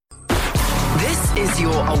This is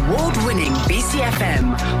your award-winning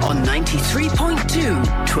BCFM on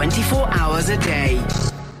 93.2, 24 hours a day.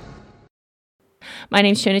 My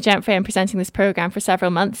name's Shona Gentry. I'm presenting this programme for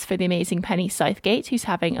several months for the amazing Penny Southgate, who's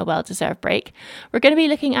having a well-deserved break. We're going to be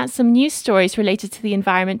looking at some news stories related to the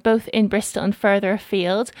environment, both in Bristol and further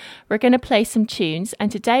afield. We're going to play some tunes, and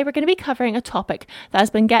today we're going to be covering a topic that has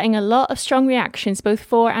been getting a lot of strong reactions, both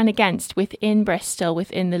for and against, within Bristol,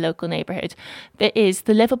 within the local neighbourhood. That is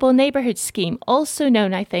the Livable Neighbourhood Scheme, also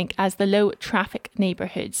known, I think, as the Low Traffic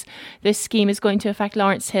Neighbourhoods. This scheme is going to affect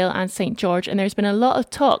Lawrence Hill and St George, and there's been a lot of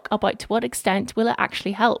talk about to what extent will it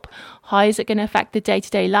actually help. How is it going to affect the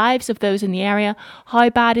day-to-day lives of those in the area?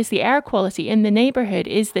 How bad is the air quality in the neighbourhood?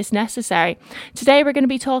 Is this necessary? Today we're going to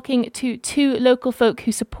be talking to two local folk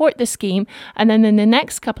who support the scheme, and then in the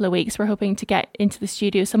next couple of weeks we're hoping to get into the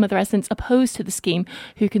studio some of the residents opposed to the scheme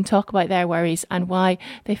who can talk about their worries and why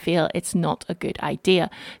they feel it's not a good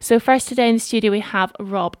idea. So first today in the studio we have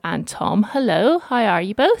Rob and Tom. Hello, how are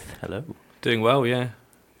you both? Hello. Doing well, yeah.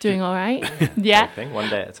 Doing all right? Yeah. One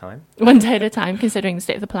day at a time. One day at a time, considering the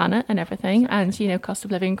state of the planet and everything, and, you know, cost of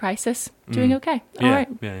living crisis. Doing okay. All right.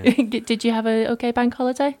 Yeah. Did you have a okay bank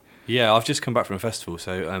holiday? Yeah, I've just come back from a festival,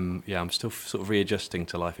 so I'm still sort of readjusting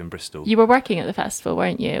to life in Bristol. You were working at the festival,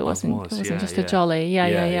 weren't you? It wasn't just a jolly. Yeah.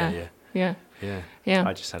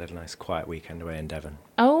 I just had a nice quiet weekend away in Devon.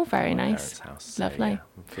 Oh, very nice. House, Lovely.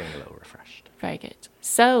 I'm feeling a little refreshed. Very good.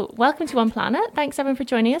 So, welcome to One Planet. Thanks everyone for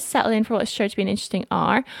joining us. Settle in for what is sure to be an interesting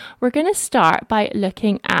hour. We're going to start by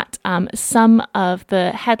looking at some of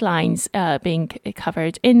the headlines being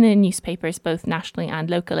covered in the newspapers, both nationally and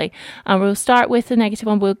locally. And we'll start with the negative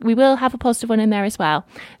one. We will have a positive one in there as well.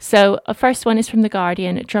 So, a first one is from The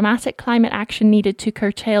Guardian. Dramatic climate action needed to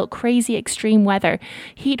curtail crazy extreme weather.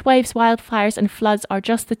 Heat waves, wildfires and floods are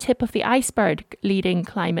just the tip of the iceberg, leading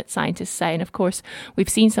climate scientists say. And of course, we've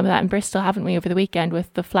seen some of that in Bristol, haven't we, over the weekend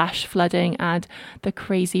with the flash flooding and the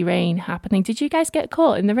crazy rain happening. Did you guys get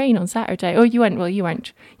caught in the rain on Saturday? Oh, you weren't. Well, you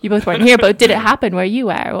weren't. You both weren't here, but did it happen where you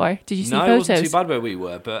were, or did you see photos? No, it wasn't too bad where we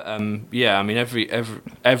were, but I mean,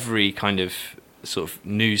 every kind of sort of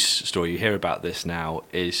news story you hear about this now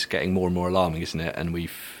is getting more and more alarming, isn't it? And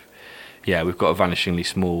we've got a vanishingly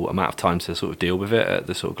small amount of time to sort of deal with it at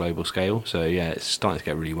the sort of global scale. So yeah, it's starting to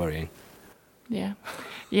get really worrying. Yeah.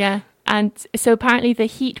 And so apparently the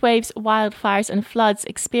heat waves, wildfires and floods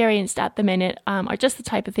experienced at the minute are just the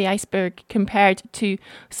type of the iceberg compared to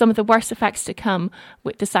some of the worst effects to come,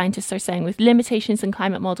 what the scientists are saying, with limitations in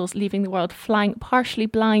climate models leaving the world flying partially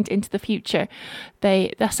blind into the future.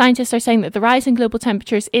 The scientists are saying that the rise in global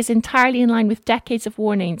temperatures is entirely in line with decades of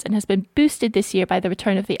warnings and has been boosted this year by the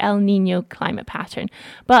return of the El Niño climate pattern.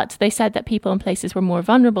 But they said that people and places were more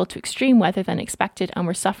vulnerable to extreme weather than expected and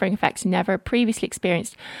were suffering effects never previously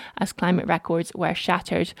experienced as climate records were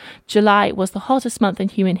shattered. July was the hottest month in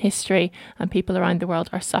human history and people around the world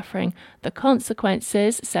are suffering the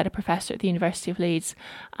consequences, said a professor at the University of Leeds.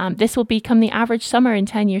 This will become the average summer in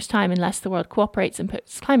 10 years' time unless the world cooperates and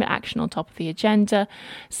puts climate action on top of the agenda.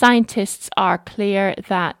 Scientists are clear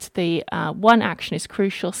that the one action is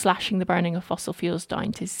crucial, slashing the burning of fossil fuels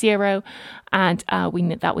down to zero, and we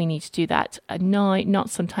need to do that now, not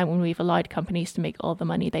sometime when we've allowed companies to make all the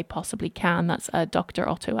money they possibly can. That's Dr.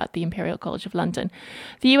 Otto at the Imperial College of London.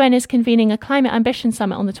 The UN is convening a climate ambition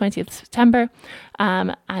summit on the 20th of September,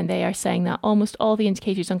 and they are saying that almost all the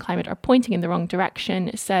indicators on climate are pointing in the wrong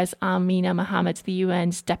direction, says Amina Mohammed, the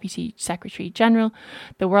UN's Deputy Secretary General.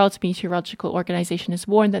 The World Meteorological Organization has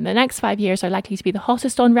warned that the next 5 years are likely to be the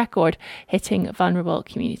hottest on record, hitting vulnerable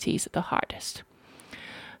communities the hardest.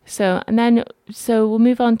 So we'll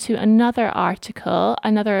move on to another article,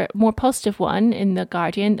 another more positive one in The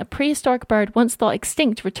Guardian. A prehistoric bird once thought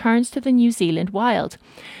extinct returns to the New Zealand wild.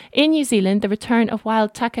 In New Zealand, the return of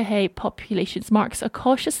wild takahe populations marks a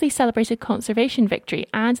cautiously celebrated conservation victory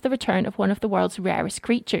and the return of one of the world's rarest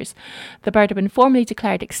creatures. The bird had been formally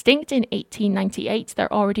declared extinct in 1898,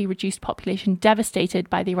 their already reduced population devastated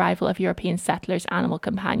by the arrival of European settlers' animal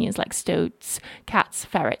companions like stoats, cats,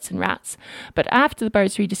 ferrets and rats. But after the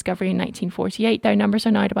bird's rediscovery in 1948, their numbers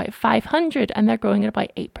are now at about 500 and they're growing at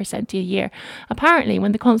about 8% a year. Apparently,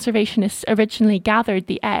 when the conservationists originally gathered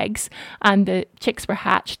the eggs and the chicks were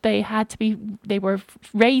hatched, they were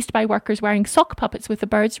raised by workers wearing sock puppets with the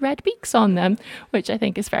birds' red beaks on them, which I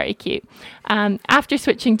think is very cute. After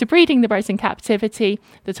switching to breeding the birds in captivity,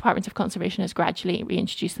 the Department of Conservation has gradually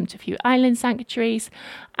reintroduced them to a few island sanctuaries.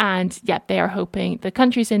 And they are hoping the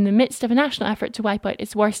country's in the midst of a national effort to wipe out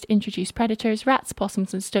its worst introduced predators, rats,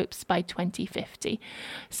 possums and stoats by 2050.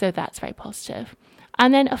 So that's very positive.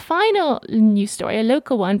 And then a final news story, a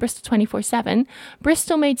local one, Bristol 24/7.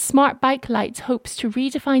 Bristol made smart bike lights hopes to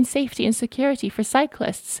redefine safety and security for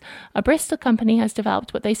cyclists. A Bristol company has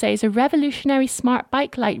developed what they say is a revolutionary smart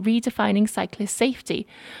bike light redefining cyclist safety.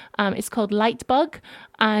 It's called Lightbug,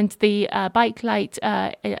 and the bike light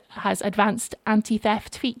it has advanced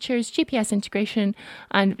anti-theft features, GPS integration,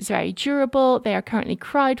 and it's very durable. They are currently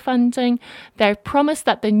crowdfunding. They've promised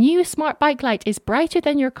that the new smart bike light is brighter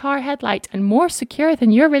than your car headlight and more secure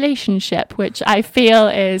than your relationship, which I feel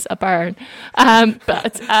is a burn.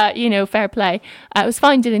 But fair play. It was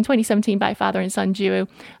founded in 2017 by a father and son duo,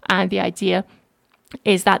 and the idea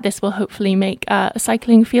is that this will hopefully make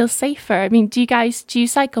cycling feel safer. I mean, do you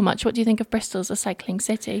cycle much? What do you think of Bristol as a cycling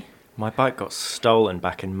city? My bike got stolen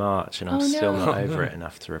back in March, and I'm still not over it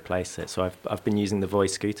enough to replace it. So I've been using the Voi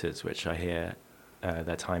scooters, which I hear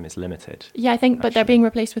their time is limited. Yeah, I think, but they're being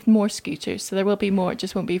replaced with more scooters, so there will be more. It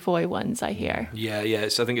just won't be Voi ones, I hear. Yeah.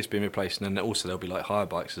 So I think it's been replaced, and then also there'll be like hire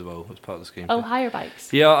bikes as well as part of the scheme. Oh, hire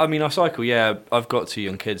bikes. Yeah, I mean, I cycle. Yeah, I've got 2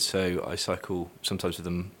 young kids, so I cycle sometimes with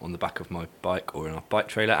them on the back of my bike or in our bike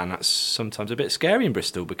trailer, and that's sometimes a bit scary in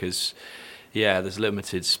Bristol because, yeah, there's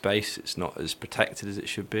limited space. It's not as protected as it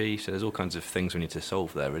should be. So there's all kinds of things we need to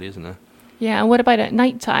solve there, really, isn't there? Yeah, and what about at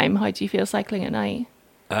night time? How do you feel cycling at night?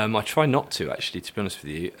 I try not to, actually, to be honest with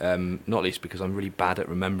you. Not least because I'm really bad at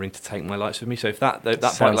remembering to take my lights with me. So if that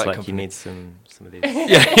sounds bike light like you need some of these.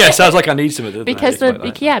 yeah, sounds like I need some of them.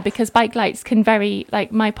 Because bike lights can vary.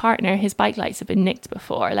 Like my partner, his bike lights have been nicked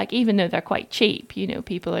before. Like even though they're quite cheap,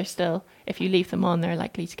 people are still, if you leave them on, they're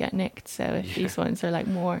likely to get nicked. So if these ones are like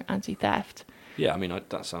more anti-theft. Yeah, I mean,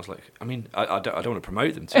 that sounds like. I mean, I don't want to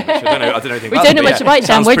promote them too much. I don't know anything we about don't them. know much about them.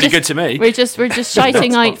 Sounds pretty good to me. We're just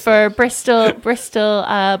shouting out for Bristol,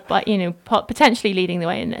 but potentially leading the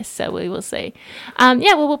way in this. So we will see.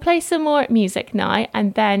 We'll play some more music now,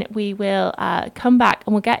 and then we will come back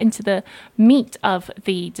and we'll get into the meat of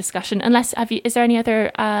the discussion. Is there any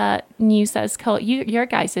other news that has caught your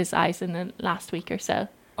guys' eyes in the last week or so?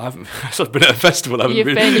 I've been at a festival. You've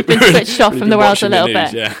been switched off from the world a little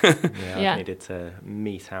bit. I've needed to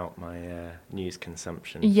meet out my news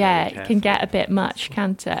consumption. Yeah, it can get a bit much,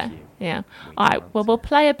 can't it? Yeah. All right. Well, we'll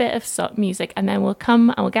play a bit of music, and then we'll come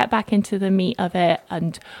and we'll get back into the meat of it.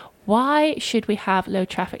 And why should we have low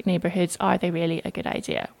traffic neighbourhoods? Are they really a good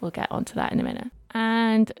idea? We'll get onto that in a minute.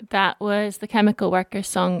 And that was the Chemical Workers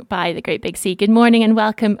song by The Great Big Sea. Good morning and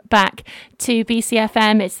welcome back to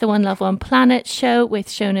BCFM. It's the One Love One Planet show with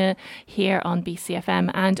Shona here on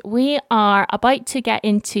BCFM. And we are about to get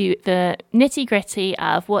into the nitty gritty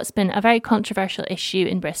of what's been a very controversial issue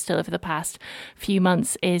in Bristol over the past few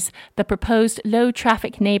months, is the proposed Low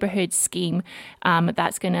Traffic Neighbourhood Scheme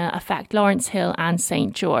that's going to affect Lawrence Hill and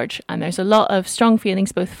St George. And there's a lot of strong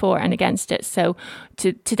feelings both for and against it. So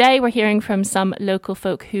today we're hearing from some local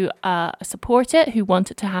folk who support it, who want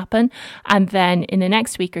it to happen, and then in the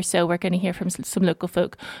next week or so we're going to hear from some local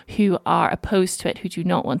folk who are opposed to it, who do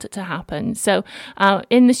not want it to happen. So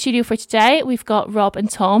in the studio for today we've got Rob and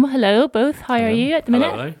Tom. Hello both, how are you at the minute?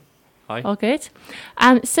 Hello. Hi. All good.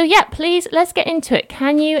 Please let's get into it.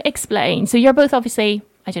 Can you explain, so you're both obviously,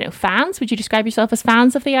 I don't know, fans? Would you describe yourself as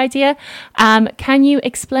fans of the idea? Can you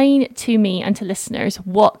explain to me and to listeners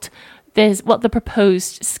what the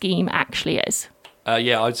proposed scheme actually is?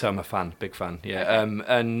 I'd say I'm a fan, big fan. Yeah,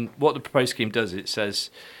 and what the proposed scheme does, it says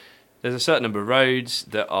there's a certain number of roads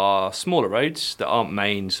that are smaller roads that aren't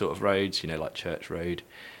main sort of roads, like Church Road,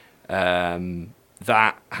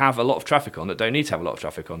 that have a lot of traffic on, that don't need to have a lot of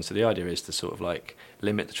traffic on. So the idea is to sort of like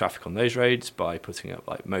limit the traffic on those roads by putting up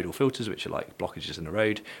like modal filters, which are like blockages in the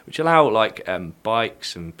road, which allow like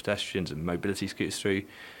bikes and pedestrians and mobility scooters through,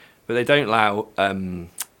 but they don't allow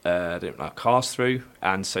cars through,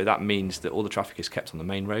 and so that means that all the traffic is kept on the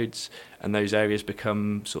main roads, and those areas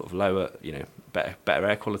become sort of lower, better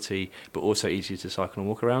air quality, but also easier to cycle and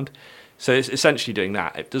walk around. So it's essentially doing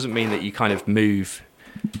that. It doesn't mean that you kind of move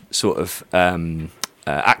sort of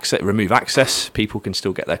remove access. People can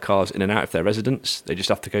still get their cars in and out of their residence. They just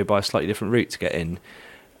have to go by a slightly different route to get in,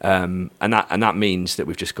 and that means that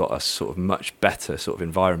we've just got a sort of much better sort of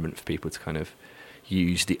environment for people to kind of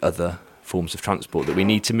use the other forms of transport that we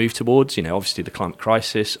need to move towards. Obviously the climate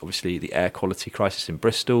crisis, obviously the air quality crisis in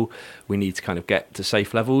Bristol, we need to kind of get to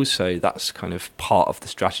safe levels. So that's kind of part of the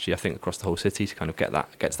strategy, I think, across the whole city to kind of get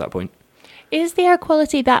to that point. Is the air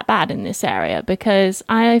quality that bad in this area? Because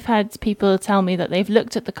I've had people tell me that they've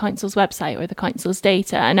looked at the council's website or the council's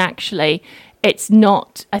data, and actually it's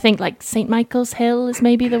not. I think like St Michael's Hill is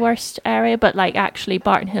maybe the worst area, but like actually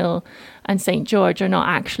Barton Hill and St George are not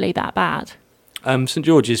actually that bad. St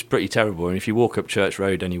George is pretty terrible, and if you walk up Church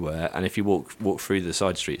Road anywhere, and if you walk through the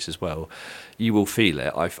side streets as well, you will feel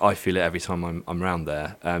it. I feel it every time I'm around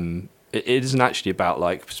there. It isn't actually about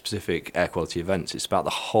like specific air quality events. It's about the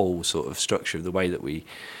whole sort of structure of the way that we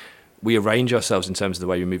arrange ourselves in terms of the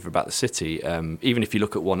way we move about the city. Even if you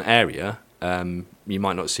look at one area, you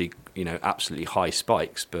might not see absolutely high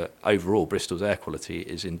spikes, but overall Bristol's air quality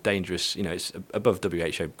is in dangerous. It's above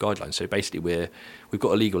WHO guidelines. So basically, we've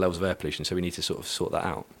got illegal levels of air pollution. So we need to sort of sort that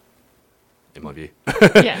out, in my view.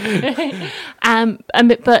 Yeah.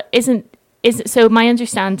 But so my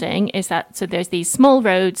understanding is that there's these small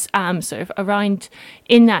roads sort of around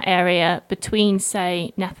in that area between,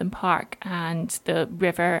 say, Netham Park and the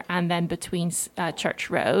river, and then between Church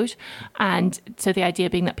Road, and so the idea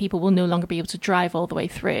being that people will no longer be able to drive all the way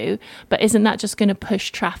through. But isn't that just going to push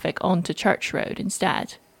traffic onto Church Road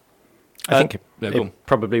instead? I think it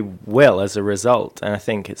probably will as a result, and I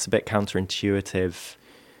think it's a bit counterintuitive,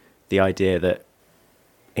 the idea that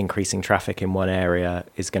increasing traffic in one area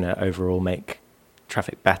is going to overall make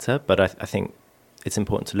traffic better, but I think it's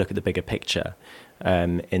important to look at the bigger picture,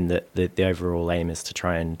 in that the overall aim is to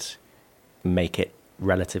try and make it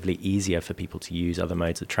relatively easier for people to use other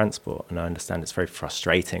modes of transport. And I understand it's very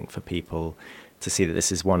frustrating for people to see that this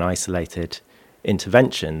is one isolated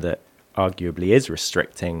intervention that arguably is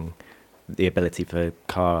restricting the ability for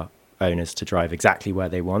car owners to drive exactly where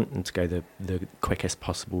they want and to go the quickest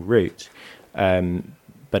possible route.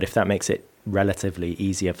 But if that makes it relatively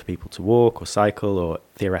easier for people to walk or cycle or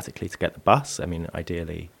theoretically to get the bus, I mean,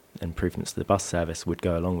 ideally improvements to the bus service would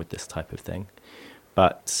go along with this type of thing.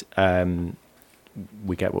 But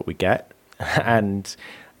we get what we get. And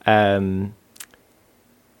so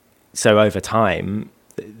over time,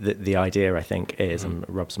 the idea, I think, is, and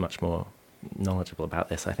Rob's much more knowledgeable about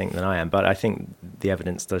this, I think, than I am, but I think the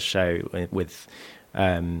evidence does show with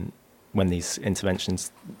when these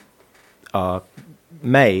interventions are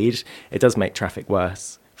made, it does make traffic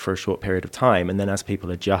worse for a short period of time, and then as people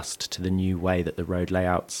adjust to the new way that the road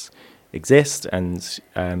layouts exist and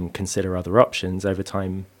consider other options, over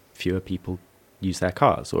time fewer people use their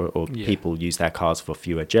cars, or people use their cars for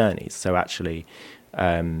fewer journeys. So actually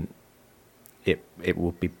it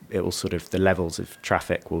will sort of, the levels of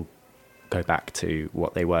traffic will go back to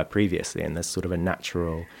what they were previously, and there's sort of a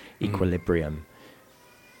natural equilibrium,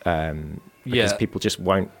 because people just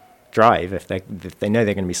won't drive if they know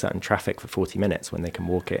they're going to be sat in traffic for 40 minutes when they can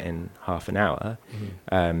walk it in half an hour.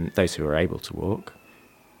 Those who are able to walk,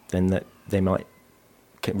 then that they might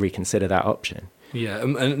reconsider that option. Yeah,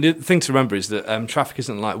 and the thing to remember is that traffic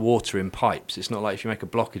isn't like water in pipes. It's not like if you make a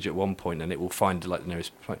blockage at one point and it will find like the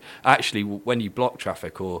nearest point. Actually, when you block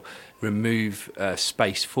traffic or remove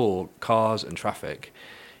space for cars and traffic,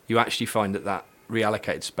 you actually find that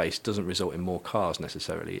reallocated space doesn't result in more cars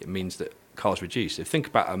necessarily. It means that cars reduce. So think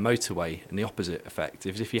about a motorway and the opposite effect.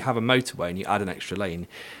 If you have a motorway and you add an extra lane,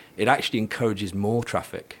 it actually encourages more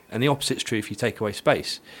traffic. And the opposite's true if you take away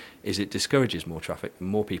space, is it discourages more traffic.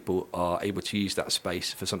 More people are able to use that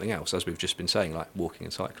space for something else, as we've just been saying, like walking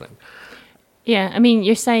and cycling. Yeah, I mean,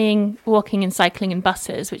 you're saying walking and cycling and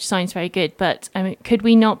buses, which sounds very good, but I mean, could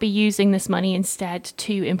we not be using this money instead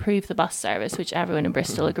to improve the bus service, which everyone in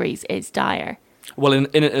Bristol agrees is dire? Well,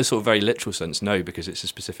 in a sort of very literal sense, no, because it's a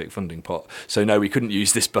specific funding pot. So no, we couldn't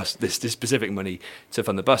use this specific money to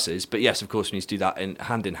fund the buses. But yes, of course, we need to do that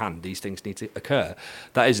hand in hand. These things need to occur.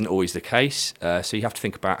 That isn't always the case. So you have to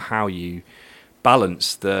think about how you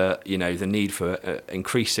balance the need for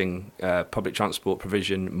increasing public transport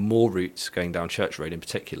provision, more routes going down Church Road in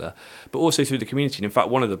particular, but also through the community. And in fact,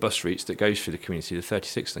 one of the bus routes that goes through the community, the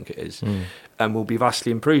 36, I think it is, will be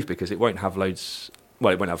vastly improved because it won't have loads.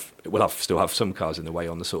 Well, we'll still have some cars in the way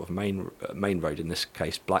on the sort of main road, in this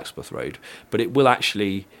case Blacksmith Road, but it will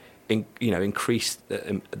actually increase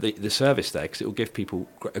the service there, because it will give people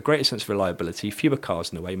a greater sense of reliability. Fewer cars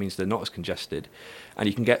in the way means they're not as congested, and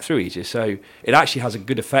you can get through easier. So it actually has a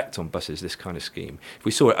good effect on buses, this kind of scheme. If we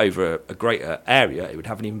saw it over a greater area, it would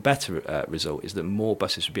have an even better result, is that more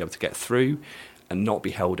buses would be able to get through and not be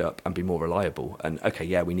held up and be more reliable. And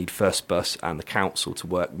we need First Bus and the council to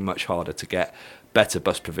work much harder to get better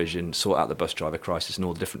bus provision, sort out the bus driver crisis and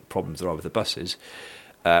all the different problems there are with the buses.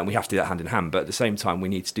 We have to do that hand in hand, but at the same time we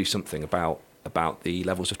need to do something about the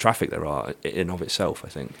levels of traffic there are in and of itself, I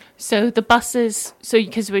think. So the buses,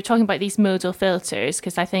 because we're talking about these modal filters,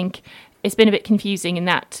 because I think it's been a bit confusing in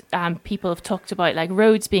that people have talked about like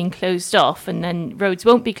roads being closed off, and then roads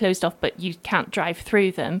won't be closed off, but you can't drive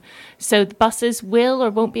through them. So the buses will or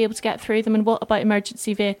won't be able to get through them, and what about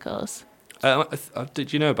emergency vehicles?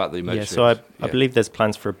 Did you know about the emergency? Yeah, so I believe there's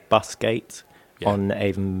plans for a bus gate on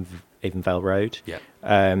Avonvale Road. Yeah.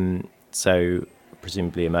 So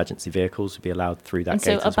presumably emergency vehicles would be allowed through that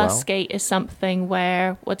gate as well. So a bus gate is something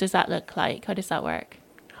where, what does that look like? How does that work?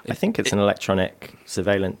 I think it's an electronic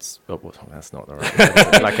surveillance. Oh, well, that's not the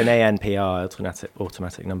right. Like an ANPR,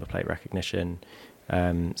 automatic number plate recognition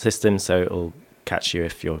system. So it'll catch you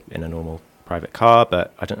if you're in a normal private car.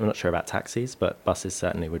 But I'm not sure about taxis, but buses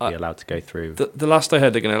certainly would be allowed to go through. The last I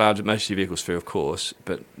heard, they're going to allow emergency vehicles through, of course,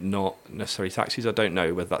 but not necessarily taxis. I don't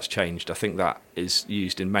know whether that's changed. I think that is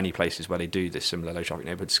used in many places where they do this similar low traffic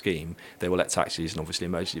neighbourhood scheme. They will let taxis and obviously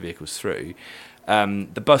emergency vehicles through.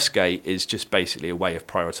 The bus gate is just basically a way of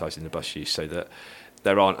prioritising the bus use so that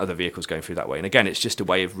there aren't other vehicles going through that way. And again, it's just a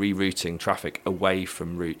way of rerouting traffic away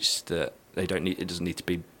from routes that they don't need. It doesn't need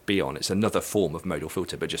to be on. It's another form of modal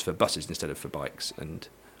filter, but just for buses instead of for bikes and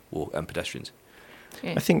pedestrians.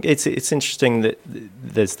 Yeah. I think it's interesting that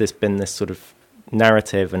there's been this sort of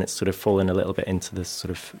narrative, and it's sort of fallen a little bit into this sort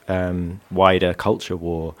of wider culture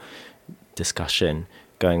war discussion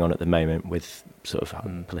going on at the moment, with sort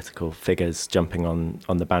of political figures jumping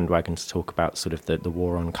on the bandwagon to talk about sort of the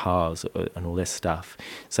war on cars and all this stuff.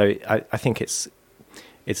 So I think it's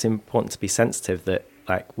important to be sensitive that,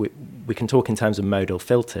 like, we can talk in terms of modal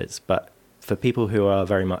filters, but for people who are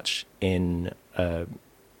very much in a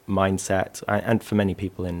mindset, and for many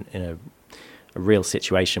people in a real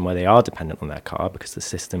situation where they are dependent on their car, because the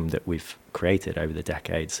system that we've created over the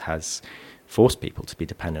decades has forced people to be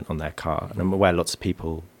dependent on their car. And I'm aware lots of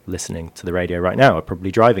people listening to the radio right now are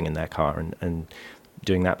probably driving in their car and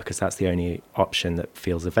doing that because that's the only option that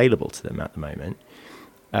feels available to them at the moment.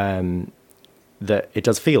 That it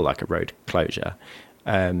does feel like a road closure.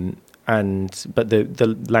 But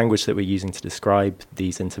the language that we're using to describe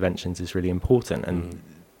these interventions is really important. And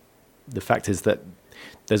the fact is that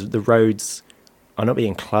the roads are not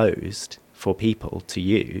being closed for people to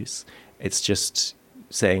use. It's just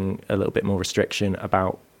saying a little bit more restriction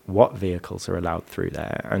about what vehicles are allowed through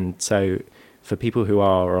there. And so for people who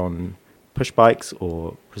are on push bikes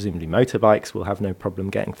or presumably motorbikes will have no problem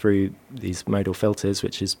getting through these modal filters,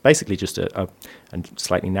 which is basically just a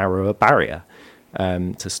slightly narrower barrier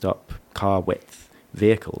to stop car width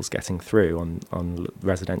vehicles getting through on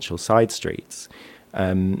residential side streets.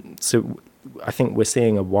 So I think we're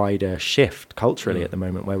seeing a wider shift culturally at the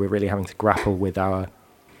moment, where we're really having to grapple with our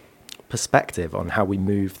perspective on how we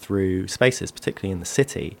move through spaces, particularly in the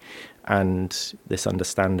city, and this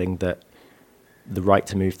understanding that the right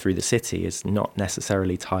to move through the city is not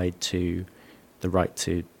necessarily tied to the right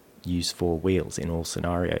to use four wheels in all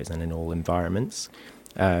scenarios and in all environments.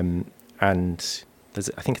 And I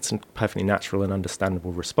think it's a perfectly natural and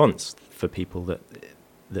understandable response for people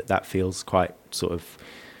that feels quite sort of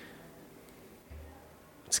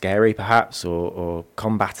scary perhaps or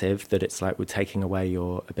combative, that it's like we're taking away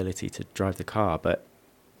your ability to drive the car. But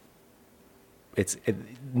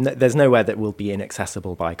there's nowhere that will be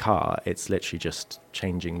inaccessible by car. It's literally just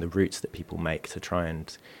changing the routes that people make to try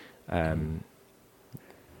and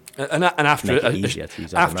after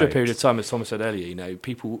a period of time, as Thomas said earlier,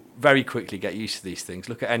 people very quickly get used to these things.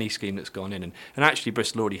 Look at any scheme that's gone in, and actually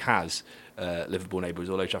Bristol already has livable neighbourhoods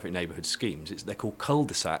or low traffic neighbourhood schemes. They're called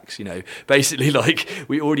cul-de-sacs. Basically, like,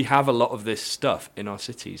 we already have a lot of this stuff in our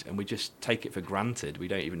cities, and we just take it for granted. We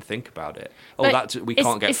don't even think about it.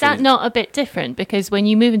 Is that not a bit different? Because when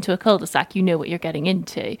you move into a cul-de-sac, you know what you're getting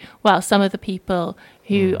into. Well, some of the people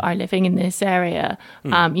who are living in this area,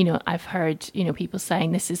 I've heard, people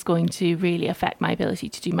saying this is going to really affect my ability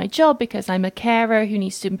to do my job because I'm a carer who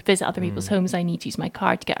needs to visit other people's homes. I need to use my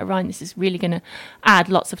car to get around. This is really going to add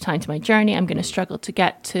lots of time to my journey. I'm going to struggle to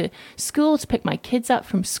get to school, to pick my kids up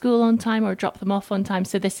from school on time or drop them off on time.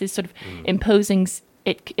 So this is sort of imposing,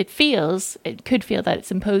 it could feel that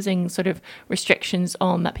it's imposing sort of restrictions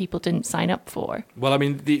on that people didn't sign up for. Well, I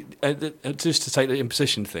mean, just to take the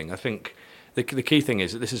imposition thing, I think the key thing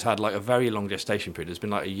is that this has had like a very long gestation period. There's been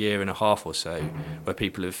like a year and a half or so where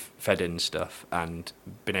people have fed in stuff and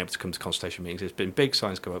been able to come to consultation meetings. There's been big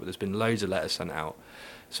signs go up, but there's been loads of letters sent out.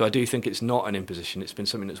 So I do think it's not an imposition. It's been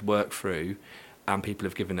something that's worked through, and people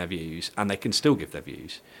have given their views, and they can still give their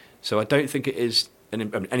views. So I don't think it is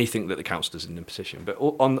anything that the council does is an imposition. But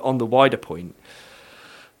on the wider point,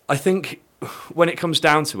 I think when it comes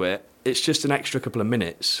down to it, it's just an extra couple of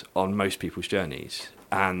minutes on most people's journeys.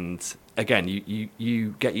 And again,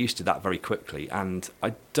 you get used to that very quickly. And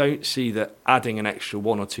I don't see that adding an extra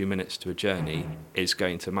 1 or 2 minutes to a journey is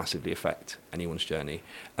going to massively affect anyone's journey.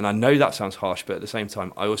 And I know that sounds harsh, but at the same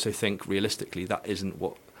time, I also think realistically that isn't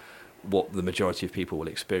what the majority of people will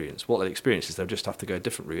experience. What they'll experience is they'll just have to go a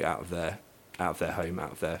different route out of their home,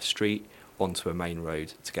 out of their street, onto a main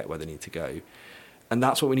road to get where they need to go. And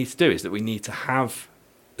that's what we need to do, is that we need to have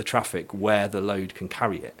the traffic where the load can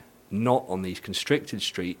carry it. not on these constricted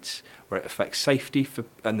streets where it affects safety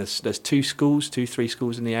and there's 3 schools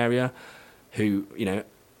in the area who,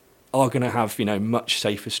 are going to have, much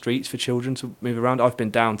safer streets for children to move around. I've been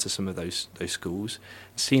down to some of those schools,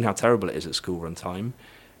 seen how terrible it is at school run time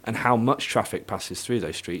and how much traffic passes through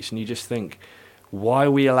those streets. And you just think, why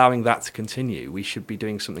are we allowing that to continue? We should be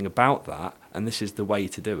doing something about that. And this is the way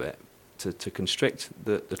to do it, to constrict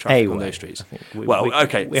the traffic on those streets.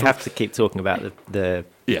 We have to keep talking about the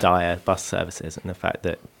dire bus services and the fact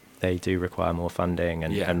that they do require more funding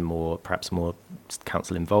and perhaps more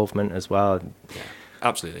council involvement as well. Yeah.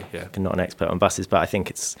 Absolutely, yeah. I'm not an expert on buses, but I think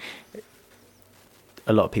it's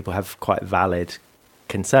a lot of people have quite valid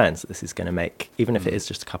concerns that this is going to make, even if it is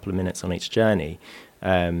just a couple of minutes on each journey.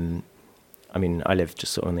 I live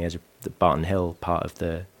just sort of on the edge of the Barton Hill part of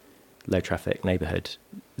the low traffic neighbourhood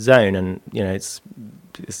zone, and it's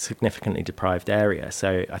a significantly deprived area.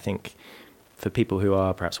 So I think for people who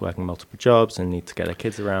are perhaps working multiple jobs and need to get their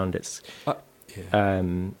kids around, it's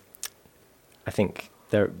I think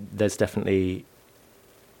there's definitely.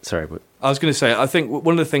 Sorry, but I was going to say, I think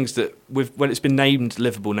one of the things that when it's been named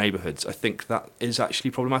livable neighbourhoods, I think that is actually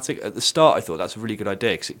problematic. At the start, I thought that's a really good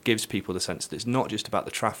idea because it gives people the sense that it's not just about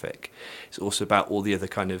the traffic, it's also about all the other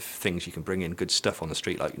kind of things you can bring in, good stuff on the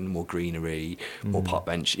street, like more greenery, more park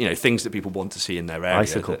bench, things that people want to see in their area.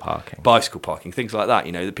 Bicycle parking, things like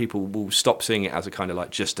that, that people will stop seeing it as a kind of like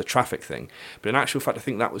just a traffic thing. But in actual fact, I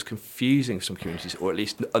think that was confusing for some communities, or at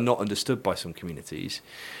least are not understood by some communities.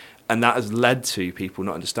 And that has led to people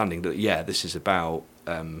not understanding that, this is about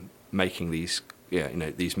making these,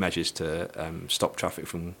 these measures to stop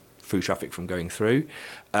through traffic from going through.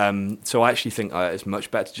 So I actually think it's much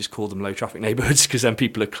better to just call them low traffic neighbourhoods because then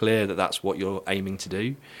people are clear that that's what you're aiming to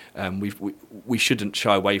do. We shouldn't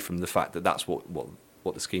shy away from the fact that that's what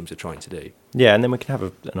the schemes are trying to do. Yeah, and then we can have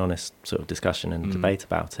an honest sort of discussion and debate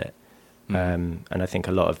about it. And I think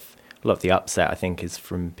a lot of the upset, I think, is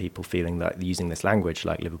from people feeling like using this language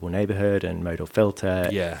like livable neighbourhood and modal filter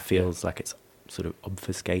feels like it's sort of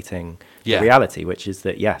obfuscating the reality, which is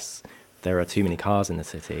that, yes, there are too many cars in the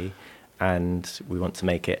city and we want to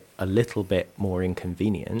make it a little bit more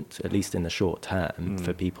inconvenient, at least in the short term,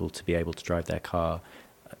 for people to be able to drive their car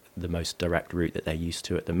the most direct route that they're used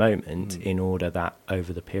to at the moment in order that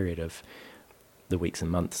over the period of the weeks and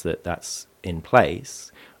months that's in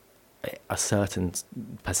place, a certain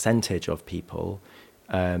percentage of people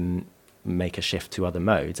make a shift to other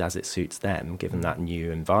modes as it suits them, given that new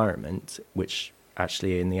environment, which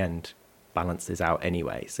actually in the end balances out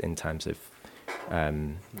anyways in terms of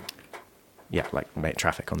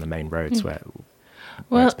traffic on the main roads where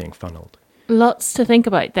it's being funneled. Lots to think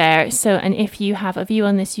about there. So, and if you have a view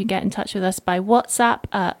on this, you get in touch with us by WhatsApp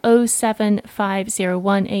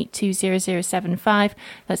 07501820075.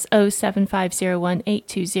 That's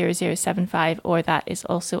 07501820075, or that is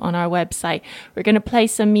also on our website. We're going to play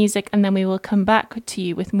some music and then we will come back to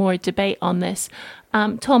you with more debate on this.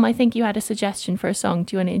 Tom, I think you had a suggestion for a song.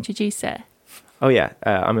 Do you want to introduce it? Oh yeah,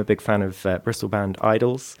 I'm a big fan of Bristol band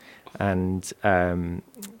Idols, and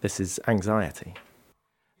this is Anxiety.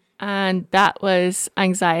 And that was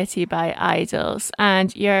Anxiety by Idols.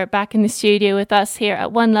 And you're back in the studio with us here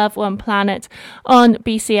at One Love, One Planet on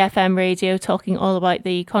BCFM radio, talking all about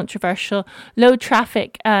the controversial low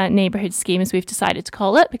traffic neighbourhood scheme, as we've decided to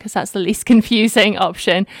call it, because that's the least confusing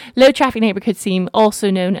option. Low traffic neighbourhood scheme,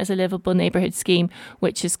 also known as a livable neighbourhood scheme,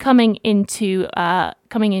 which is coming in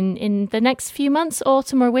the next few months,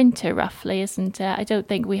 autumn or winter, roughly, isn't it? I don't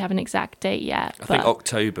think we have an exact date yet. I think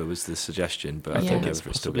October was the suggestion, but I think it's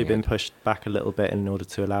possibly been pushed back a little bit in order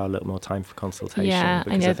to allow a little more time for consultation,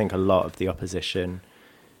 because I think a lot of the opposition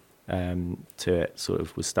to it sort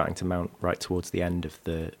of was starting to mount right towards the end of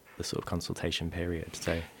the sort of consultation period.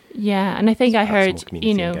 So yeah, and I think I heard,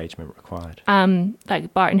 engagement required.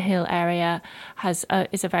 Like Barton Hill area is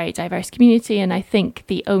a very diverse community, and I think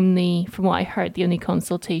from what I heard, the only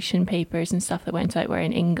consultation papers and stuff that went out were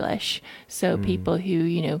in English. So people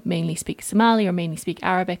who, mainly speak Somali or mainly speak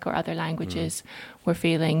Arabic or other languages were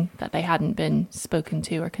feeling that they hadn't been spoken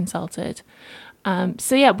to or consulted.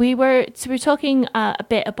 We're talking a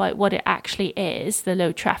bit about what it actually is, the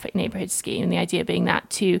low traffic neighbourhood scheme, and the idea being that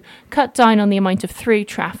to cut down on the amount of through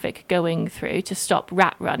traffic going through, to stop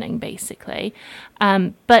rat running, basically.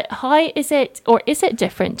 But how is it, or is it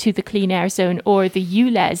different to the clean air zone or the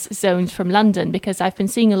ULEZ zones from London? Because I've been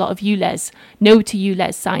seeing a lot of ULEZ, no to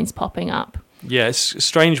ULEZ signs popping up. Yeah, it's a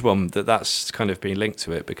strange one that's kind of been linked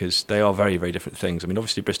to it, because they are very, very different things. I mean,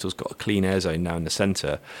 obviously Bristol's got a clean air zone now in the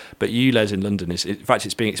centre, but ULEZ in London in fact,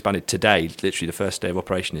 it's being expanded today. Literally the first day of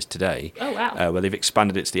operation is today. Oh, wow. Where they've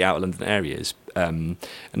expanded it to the outer London areas. And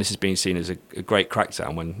this is being seen as a great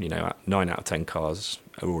crackdown when, 9 out of 10 cars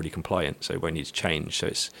are already compliant, so it won't need to change. So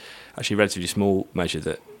it's actually a relatively small measure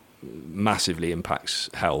that massively impacts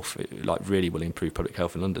health. It really will improve public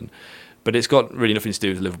health in London. But it's got really nothing to do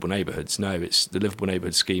with the livable neighbourhoods. No, it's the livable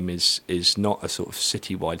neighbourhood scheme is not a sort of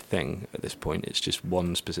citywide thing at this point. It's just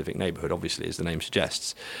one specific neighbourhood, obviously, as the name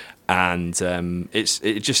suggests. And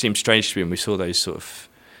it just seems strange to me when we saw those sort of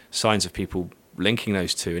signs of people linking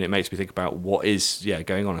those two, and it makes me think about what is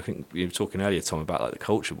going on. I think you were talking earlier, Tom, about the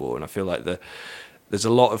culture war, and I feel like there's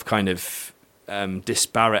a lot of kind of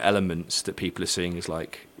disparate elements that people are seeing as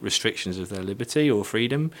like restrictions of their liberty or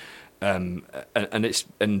freedom. And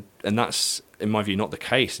that's, in my view, not the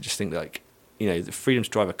case. I just think that, the freedom to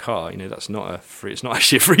drive a car, that's not it's not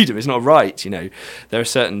actually a freedom. It's not a right. There are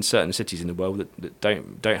certain cities in the world that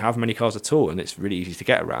don't have many cars at all, and it's really easy to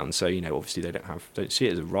get around. So, obviously they don't see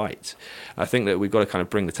it as a right. I think that we've got to kind of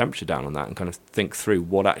bring the temperature down on that and kind of think through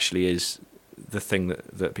what actually is the thing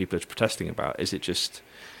that people are protesting about. Is it just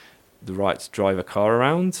the right to drive a car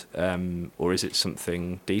around, or is it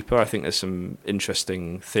something deeper? I think there's some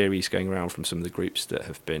interesting theories going around from some of the groups that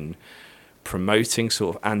have been promoting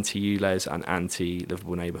sort of anti-ULEZ and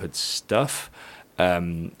anti-livable neighbourhood stuff,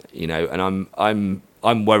 and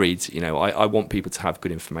I'm worried. I want people to have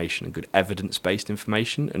good information and good evidence-based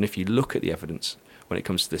information, and if you look at the evidence when it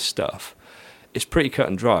comes to this stuff, it's pretty cut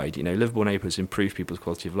and dried. Livable neighbourhoods improve people's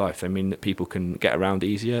quality of life. They mean that people can get around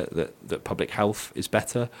easier, that public health is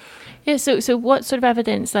better. Yeah. So what sort of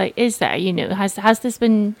evidence is there? Has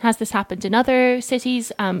this happened in other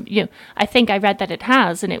cities? I think I read that it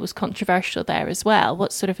has, and it was controversial there as well.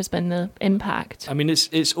 What sort of has been the impact? I mean,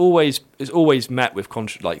 it's always met with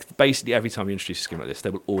basically every time you introduce a scheme like this,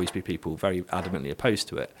 there will always be people very adamantly opposed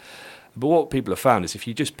to it. But what people have found is if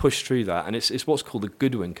you just push through that, and it's what's called the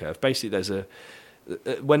Goodwin curve. Basically, there's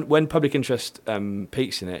when public interest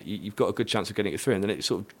peaks in it, you've got a good chance of getting it through, and then it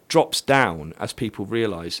sort of drops down as people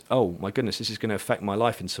realise, oh my goodness, this is going to affect my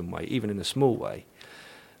life in some way, even in a small way.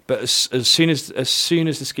 But as soon as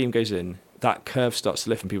the scheme goes in, that curve starts to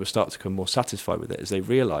lift, and people start to become more satisfied with it as they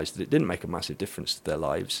realise that it didn't make a massive difference to their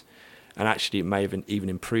lives, and actually it may have even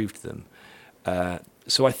improved them.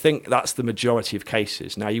 So I think that's the majority of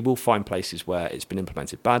cases. Now, you will find places where it's been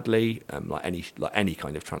implemented badly, like any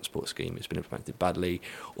kind of transport scheme, it's been implemented badly,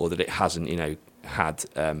 or that it hasn't, had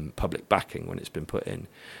public backing when it's been put in.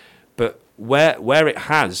 But where it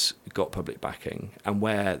has got public backing, and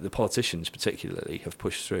where the politicians particularly have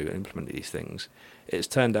pushed through and implemented these things, it's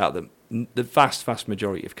turned out that the vast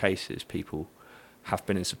majority of cases, people have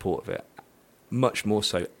been in support of it, much more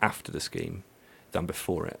so after the scheme than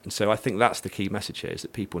before it. And so I think that's the key message here, is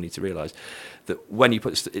that people need to realise that when you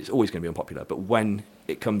put it's always going to be unpopular, but when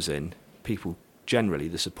it comes in, people generally,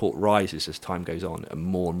 the support rises as time goes on, and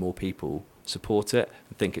more people support it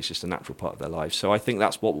and think it's just a natural part of their lives. So I think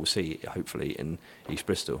that's what we'll see, hopefully, in East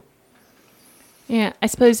Bristol. Yeah, I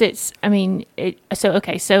suppose so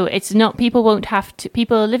it's not, people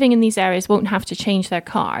living in these areas won't have to change their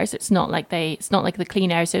cars. It's not like the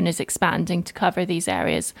clean air zone is expanding to cover these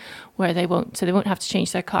areas where they won't have to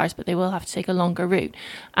change their cars, but they will have to take a longer route.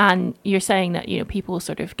 And you're saying that, people will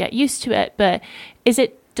sort of get used to it, but does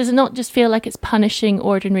it not just feel like it's punishing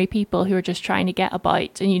ordinary people who are just trying to get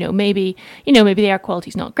about, and maybe the air quality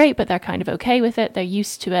is not great, but they're kind of okay with it, they're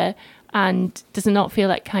used to it. And does it not feel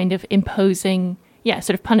like kind of imposing, sort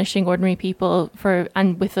of punishing ordinary people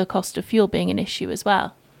and with the cost of fuel being an issue as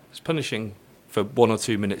well? It's punishing for 1 or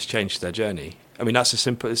 2 minutes change to their journey. I mean, that's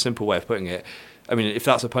a simple way of putting it. I mean, if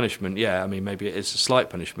that's a punishment, maybe it is a slight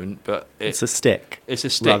punishment, but it's a stick. It's a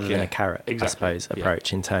stick rather than a carrot, exactly. I suppose,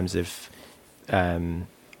 approach in terms of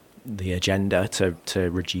the agenda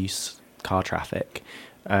to reduce car traffic.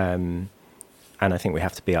 And I think we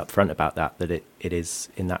have to be upfront about that it is,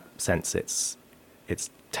 in that sense, it's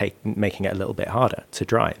making it a little bit harder to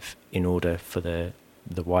drive in order for the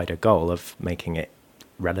wider goal of making it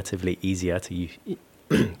relatively easier to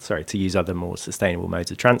use other more sustainable modes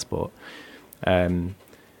of transport.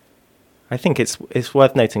 I think it's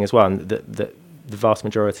worth noting as well that the vast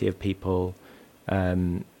majority of people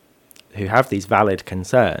who have these valid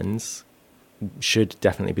concerns should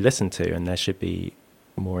definitely be listened to, and there should be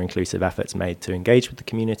more inclusive efforts made to engage with the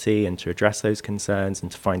community and to address those concerns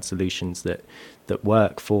and to find solutions that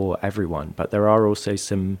work for everyone. But there are also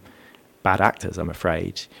some bad actors, I'm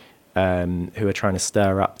afraid, who are trying to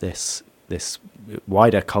stir up this this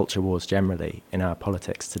wider culture wars generally in our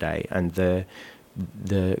politics today, and the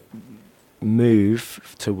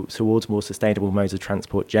move towards more sustainable modes of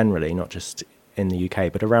transport generally, not just in the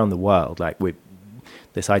UK but around the world. Like with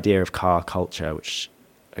this idea of car culture, which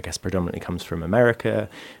I guess predominantly comes from America,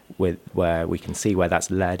 where we can see where that's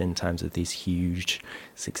led in terms of these huge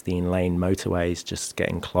 16-lane motorways just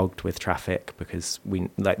getting clogged with traffic, because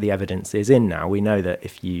the evidence is in now. We know that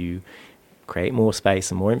if you create more space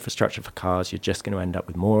and more infrastructure for cars, you're just going to end up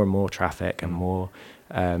with more and more traffic and more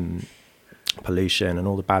pollution and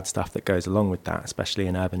all the bad stuff that goes along with that, especially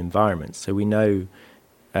in urban environments. So we know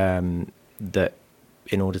that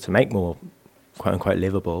in order to make more quote-unquote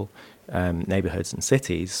livable neighbourhoods and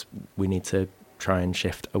cities, we need to try and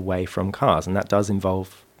shift away from cars, and that does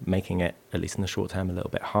involve making it, at least in the short term, a little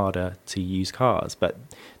bit harder to use cars. But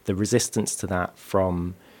the resistance to that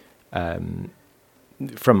from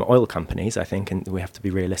oil companies, I think, and we have to be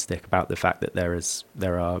realistic about the fact that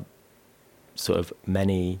there are sort of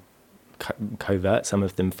many covert, some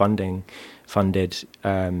of them funded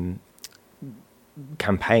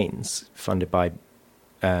campaigns funded by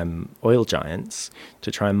oil giants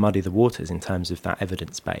to try and muddy the waters in terms of that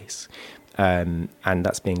evidence base, and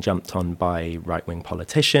that's being jumped on by right-wing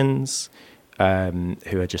politicians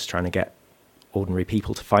who are just trying to get ordinary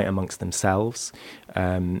people to fight amongst themselves,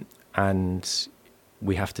 and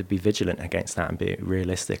we have to be vigilant against that and be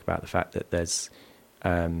realistic about the fact that there's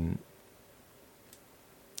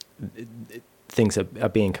things are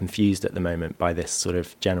being confused at the moment by this sort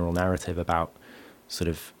of general narrative about sort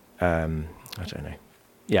of I don't know,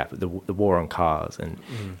 the war on cars,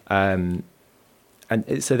 and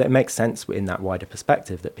so that makes sense in that wider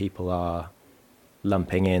perspective that people are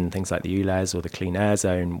lumping in things like the ULEZ or the clean air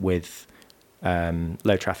zone with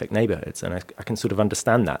low traffic neighbourhoods, and I can sort of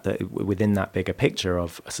understand that within that bigger picture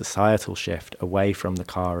of a societal shift away from the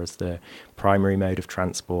car as the primary mode of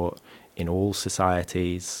transport in all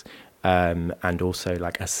societies, and also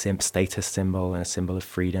like a status symbol and a symbol of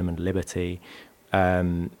freedom and liberty.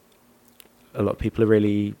 A lot of people are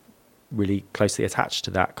really, really closely attached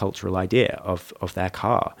to that cultural idea of their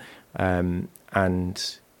car. And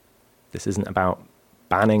this isn't about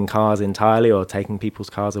banning cars entirely or taking people's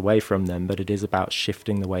cars away from them, but it is about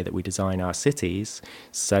shifting the way that we design our cities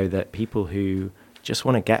so that people who just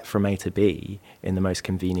want to get from A to B in the most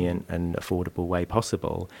convenient and affordable way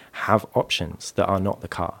possible have options that are not the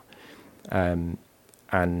car. And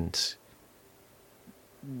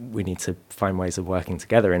we need to find ways of working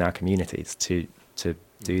together in our communities to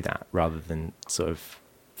do that, rather than sort of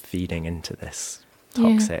feeding into this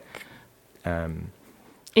toxic and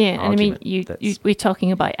I mean, we're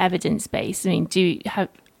talking about evidence based. I mean,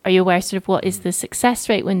 are you aware sort of what is the success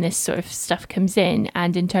rate when this sort of stuff comes in,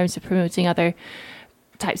 and in terms of promoting other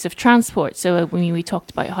types of transport? So when we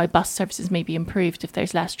talked about how bus services may be improved if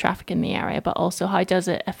there's less traffic in the area, but also how does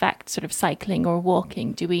it affect sort of cycling or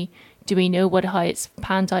walking? Do we know how it's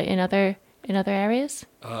panned out in other areas?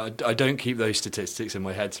 I don't keep those statistics in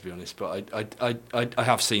my head, to be honest, but I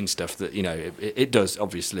have seen stuff that, you know, it does,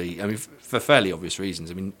 obviously, I mean, for fairly obvious reasons.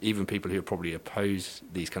 I mean, even people who probably oppose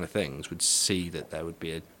these kind of things would see that there would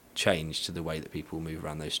be a change to the way that people move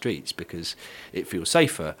around those streets because it feels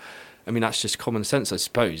safer. I mean, that's just common sense, I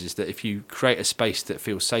suppose, is that if you create a space that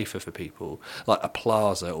feels safer for people, like a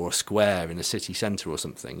plaza or a square in a city centre or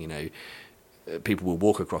something, you know, people will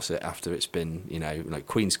walk across it after it's been, you know, like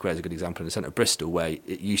Queen Square is a good example in the centre of Bristol, where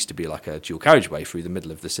it used to be like a dual carriageway through the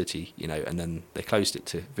middle of the city, you know, and then they closed it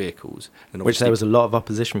to vehicles. And which there was a lot of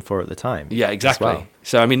opposition for at the time. Yeah, exactly. Well.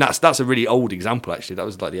 So, I mean, that's a really old example, actually. That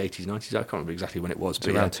was like the 80s, 90s. I can't remember exactly when it was. It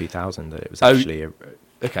was around 2000 that it was actually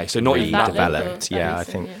okay, so not even developed. Yeah, I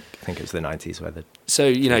think it was the 90s where the... So,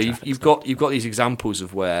 you know, you've got these examples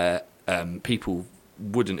of where people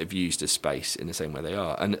wouldn't have used a space in the same way they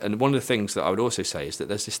are. And one of the things that I would also say is that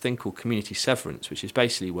there's this thing called community severance, which is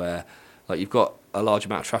basically where, like, you've got a large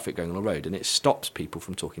amount of traffic going on the road and it stops people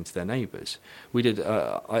from talking to their neighbours. We did,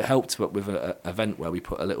 I helped with an event where we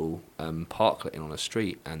put a little parklet in on a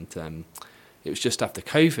street, and it was just after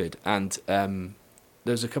COVID, and there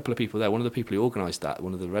was a couple of people there. One of the people who organised that,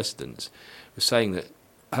 one of the residents, was saying that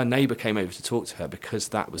her neighbour came over to talk to her because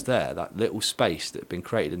that was there, that little space that had been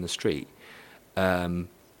created in the street.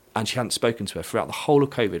 And she hadn't spoken to her throughout the whole of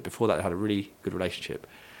COVID. Before that, they had a really good relationship.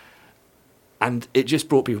 And it just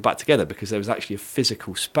brought people back together because there was actually a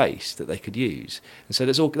physical space that they could use. And so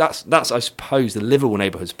that's I suppose, the livable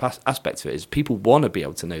neighbourhoods aspect of it is people want to be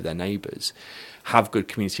able to know their neighbours, have good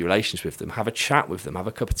community relations with them, have a chat with them, have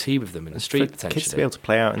a cup of tea with them in the street, for potentially. Kids to be able to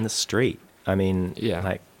play out in the street. I mean,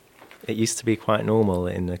 like, it used to be quite normal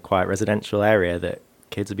in a quiet residential area that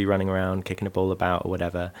kids would be running around, kicking a ball about or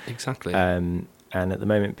whatever. Exactly. And at the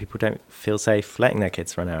moment, people don't feel safe letting their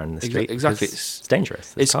kids run out in the street. Exactly. It's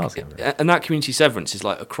dangerous. There's cars everywhere. And that community severance is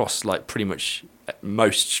like across like pretty much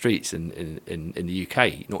most streets in the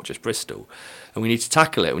UK, not just Bristol. And we need to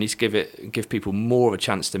tackle it. We need to give people more of a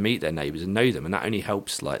chance to meet their neighbours and know them. And that only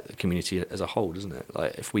helps like the community as a whole, doesn't it?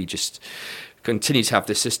 Like if we just continue to have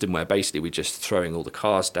this system where basically we're just throwing all the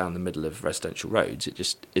cars down the middle of residential roads, it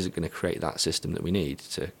just isn't going to create that system that we need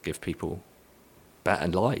to give people better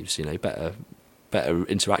lives, better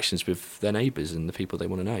interactions with their neighbours and the people they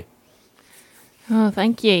want to know. Oh,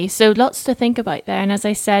 thank you. So lots to think about there. And as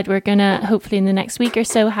I said, we're going to hopefully in the next week or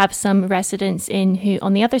so have some residents in who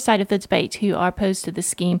on the other side of the debate who are opposed to the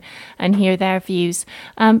scheme and hear their views.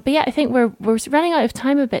 But yeah, I think we're running out of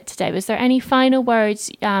time a bit today. Was there any final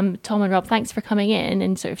words, Tom and Rob? Thanks for coming in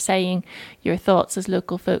and sort of saying your thoughts as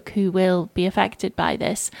local folk who will be affected by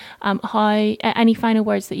this. Any final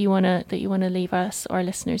words that you want to leave us or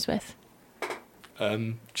listeners with?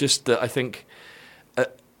 Just that I think,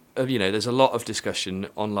 there's a lot of discussion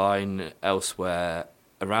online, elsewhere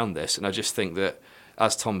around this, and I just think that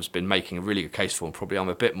as Tom's been making a really good case for, and probably I'm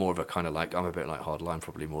a bit more of a kind of like, I'm a bit like hardline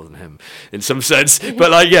probably more than him in some sense,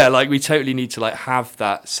 but we totally need to have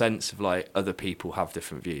that sense of other people have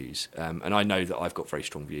different views, and I know that I've got very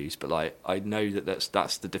strong views, but I know that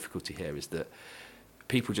that's the difficulty here, is that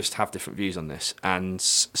people just have different views on this, and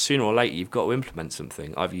sooner or later you've got to implement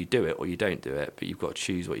something. Either you do it or you don't do it, but you've got to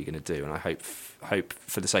choose what you're going to do. And I hope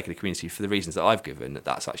for the sake of the community, for the reasons that I've given, that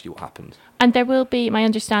that's actually what happens. And there will be, my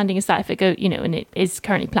understanding is that if it go, and it is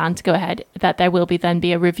currently planned to go ahead, that there will then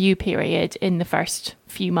be a review period in the first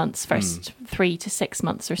few months, 3 to 6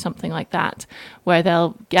 months or something like that, where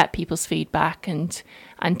they'll get people's feedback and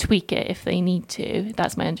tweak it if they need to.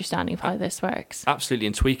 That's my understanding of how this works. Absolutely,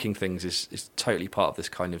 and tweaking things is totally part of this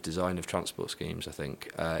kind of design of transport schemes, I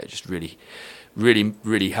think. It's just really, really,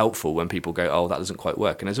 really helpful when people go, oh, that doesn't quite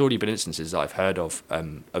work. And there's already been instances that I've heard of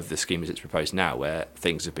the scheme as it's proposed now, where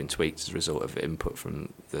things have been tweaked as a result of input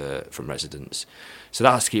from residents. So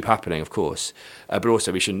that has to keep happening, of course. But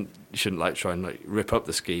also we shouldn't try and rip up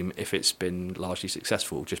the scheme if it's been largely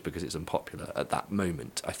successful just because it's unpopular at that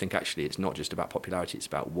moment. I think actually it's not just about popularity, it's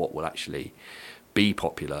about what will actually be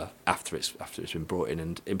popular after it's been brought in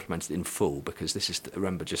and implemented in full, because this is,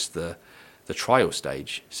 remember, just the trial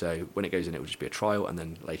stage. So when it goes in, it will just be a trial, and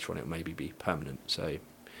then later on it will maybe be permanent. So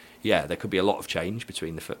yeah, there could be a lot of change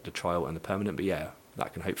between the trial and the permanent, but yeah,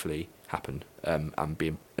 that can hopefully happen and be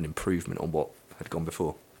an improvement on what had gone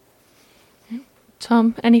before.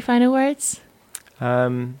 Tom, any final words?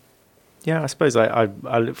 Yeah, I suppose I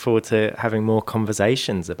look forward to having more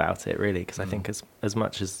conversations about it, really, because I think as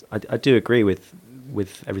much as I do agree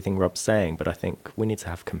with everything Rob's saying, but I think we need to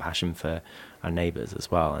have compassion for our neighbours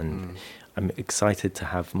as well. And I'm excited to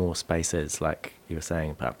have more spaces, like you were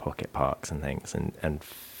saying, about pocket parks and things, and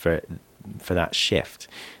for that shift,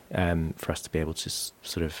 for us to be able to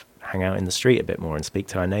sort of hang out in the street a bit more and speak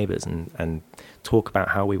to our neighbours and talk about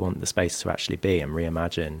how we want the space to actually be and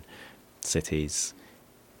reimagine cities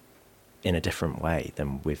in a different way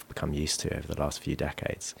than we've become used to over the last few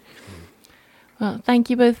decades. Well,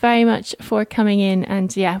 thank you both very much for coming in,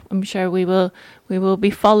 and yeah, I'm sure we will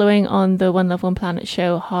be following on the One Love One Planet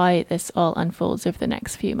show how this all unfolds over the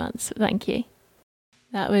next few months. Thank you.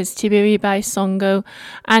 That was Tibiri by Songo.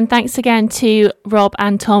 And thanks again to Rob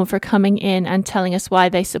and Tom for coming in and telling us why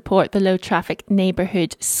they support the Low Traffic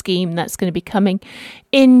Neighbourhood Scheme that's going to be coming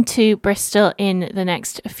into Bristol in the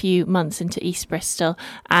next few months, into East Bristol.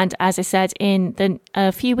 And as I said, in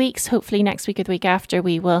a few weeks, hopefully next week or the week after,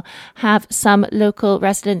 we will have some local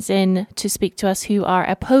residents in to speak to us who are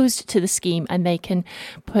opposed to the scheme, and they can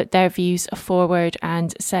put their views forward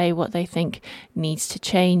and say what they think needs to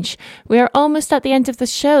change. We're almost at the end of the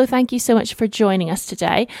show. Thank you so much for joining us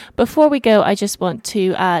today. Before we go, I just want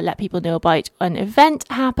to let people know about an event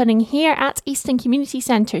happening here at Easton Community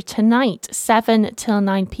Centre tonight, 7 till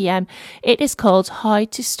 9 p.m. It is called How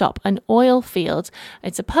to Stop an Oil Field.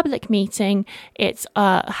 It's a public meeting. It's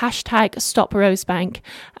hashtag Stop Rosebank,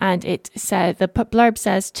 and it said, the blurb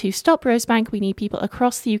says, to stop Rosebank, we need people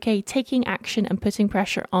across the UK taking action and putting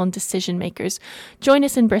pressure on decision makers. Join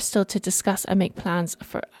us in Bristol to discuss and make plans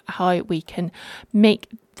for how we can make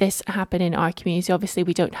this happen in our community. Obviously,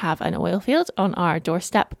 we don't have an oil field on our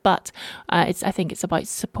doorstep, but I think it's about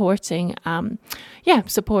supporting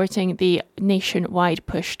the nationwide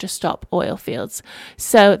push to stop oil fields.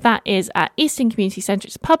 So that is at Easton Community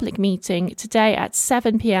Centre's public meeting today at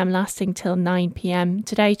 7 p.m, lasting till 9 p.m.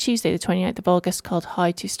 today, Tuesday, the 29th of August, called How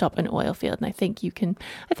to Stop an Oil Field. And I think you can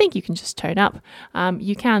just turn up.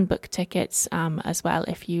 You can book tickets as well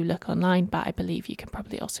if you look online, but I believe you can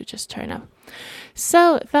probably also just turn up.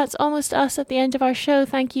 So that's almost us at the end of our show.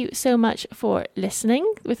 Thank you so much for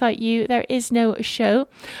listening. Without you, there is no show.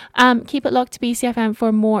 Keep it locked to BCFM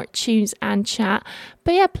for more tunes and chat.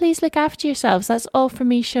 But yeah, please look after yourselves. That's all from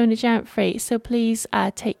me, Shona Jantfrey. So please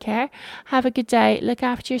take care. Have a good day. Look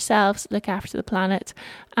after yourselves, look after the planet,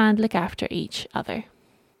 and look after each other.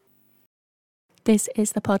 This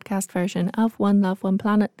is the podcast version of One Love, One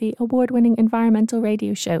Planet, the award-winning environmental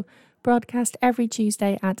radio show, broadcast every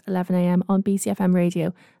Tuesday at 11 a.m. on BCFM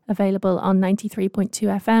radio, available on 93.2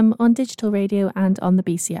 FM, on digital radio, and on the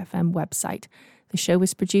BCFM website. The show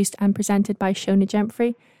was produced and presented by Shona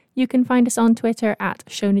Jantfrey. You can find us on Twitter at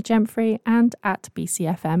Shona Jantfrey and at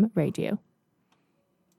BCFM radio.